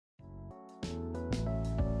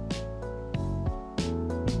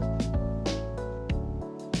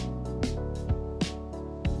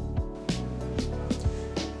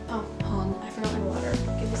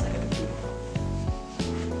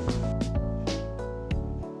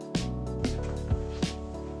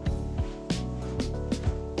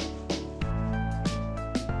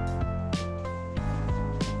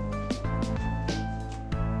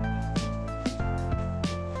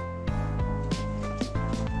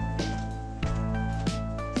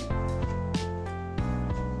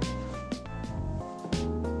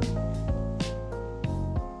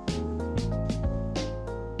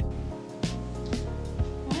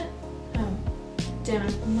Damn, I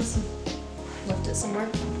must have left it somewhere.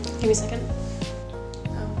 Give me a second.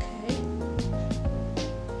 Okay.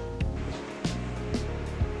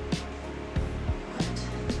 What?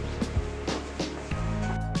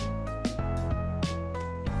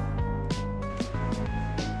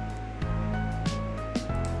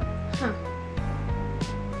 Huh.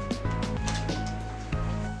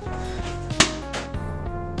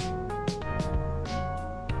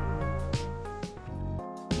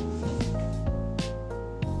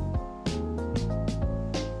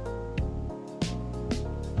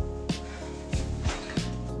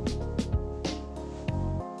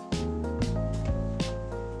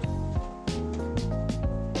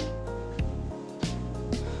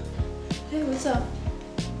 Hey, what's up?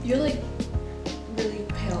 You're like really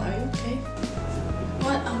pale. Are you okay?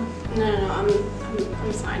 What? No. I'm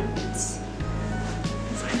fine. I'm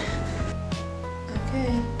fine.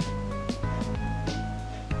 Okay.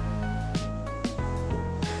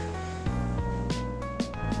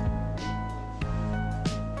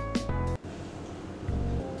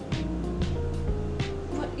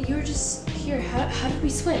 What? You were just here. How did we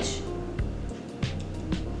switch?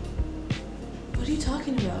 What are you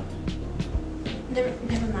talking about?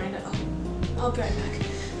 Never mind. I'll be right back.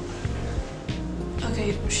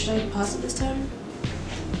 Okay, should I pause it this time?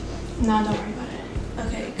 No, don't worry about it.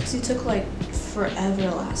 Okay, because you took like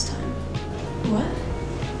forever last time.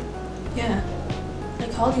 What? Yeah. I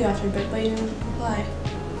called you after a bit, but you didn't reply.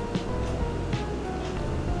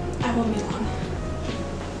 I won't be long.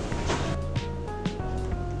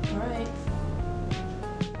 Alright.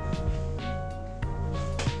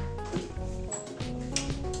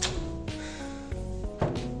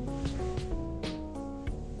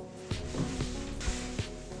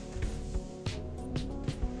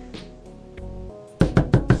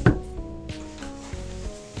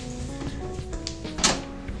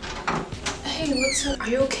 Hey, what's up? Are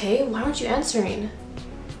you okay? Why aren't you answering?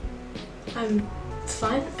 I'm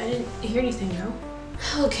fine. I didn't hear anything though.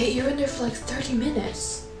 Okay, you were in there for like 30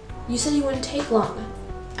 minutes. You said you wouldn't take long.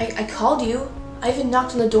 I called you. I even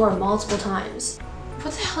knocked on the door multiple times.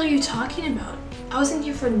 What the hell are you talking about? I was in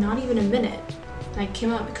here for not even a minute. And I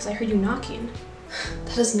came out because I heard you knocking.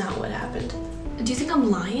 That is not what happened. Do you think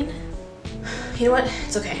I'm lying? You know what?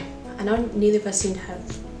 It's okay. I know neither of us seem to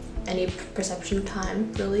have any perception of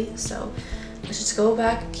time, really, so let's just go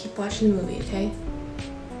back and keep watching the movie, okay?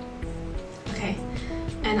 Okay.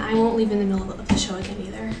 And I won't leave in the middle of the show again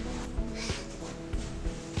either.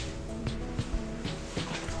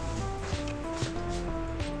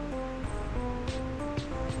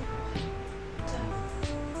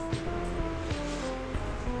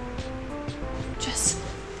 Jess.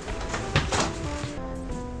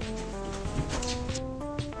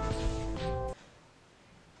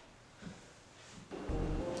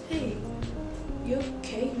 Hey, you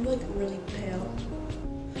okay? You look really pale.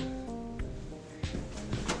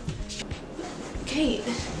 Kate.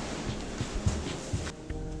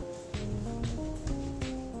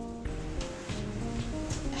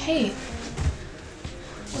 Hey.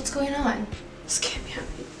 What's going on? This can't be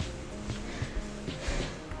happening.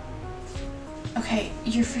 Okay,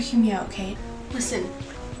 you're freaking me out, Kate. Listen,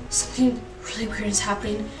 something really weird is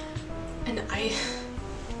happening, and I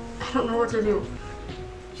don't know what to do.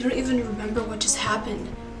 You don't even remember what just happened.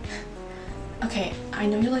 Okay, I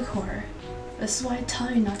know you like horror. This is why I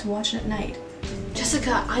tell you not to watch it at night.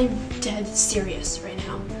 Jessica, I'm dead serious right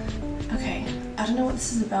now. Okay, I don't know what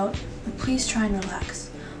this is about, but please try and relax.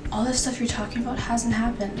 All this stuff you're talking about hasn't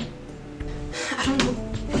happened. I don't know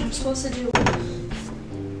what I'm supposed to do.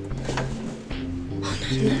 Oh,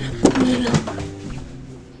 no.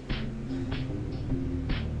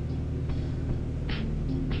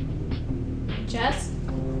 Jess?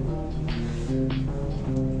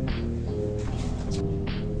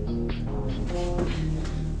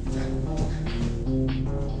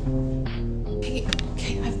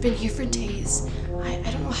 Okay, I've been here for days.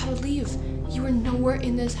 I don't know how to leave. You were nowhere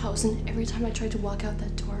in this house, and every time I tried to walk out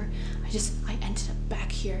that door, I ended up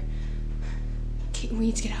back here. Okay, we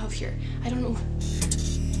need to get out of here. I don't know.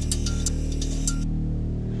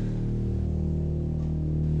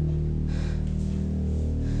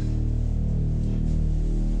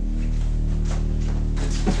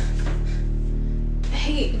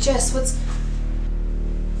 Hey, Jess, what's...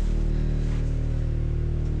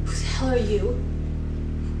 Who the hell are you?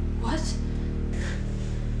 What?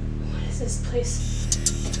 What is this place?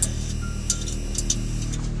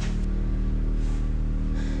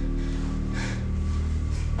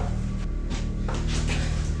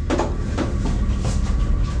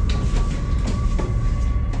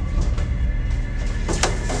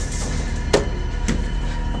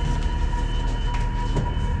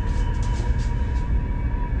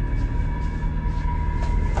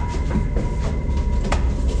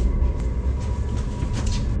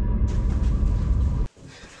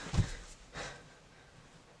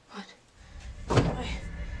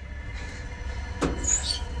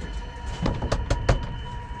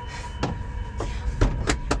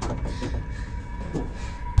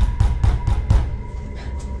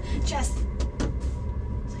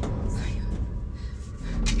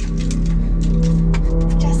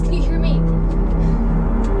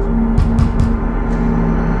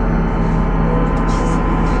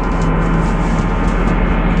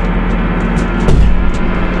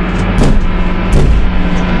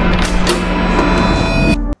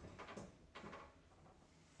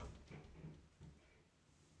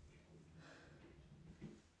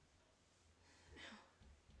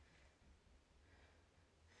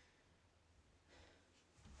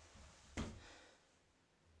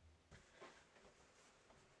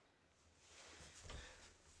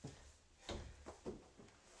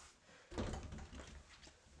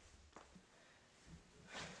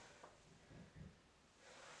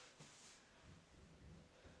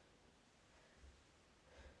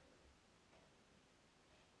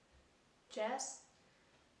 Jess?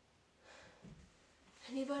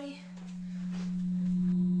 Anybody?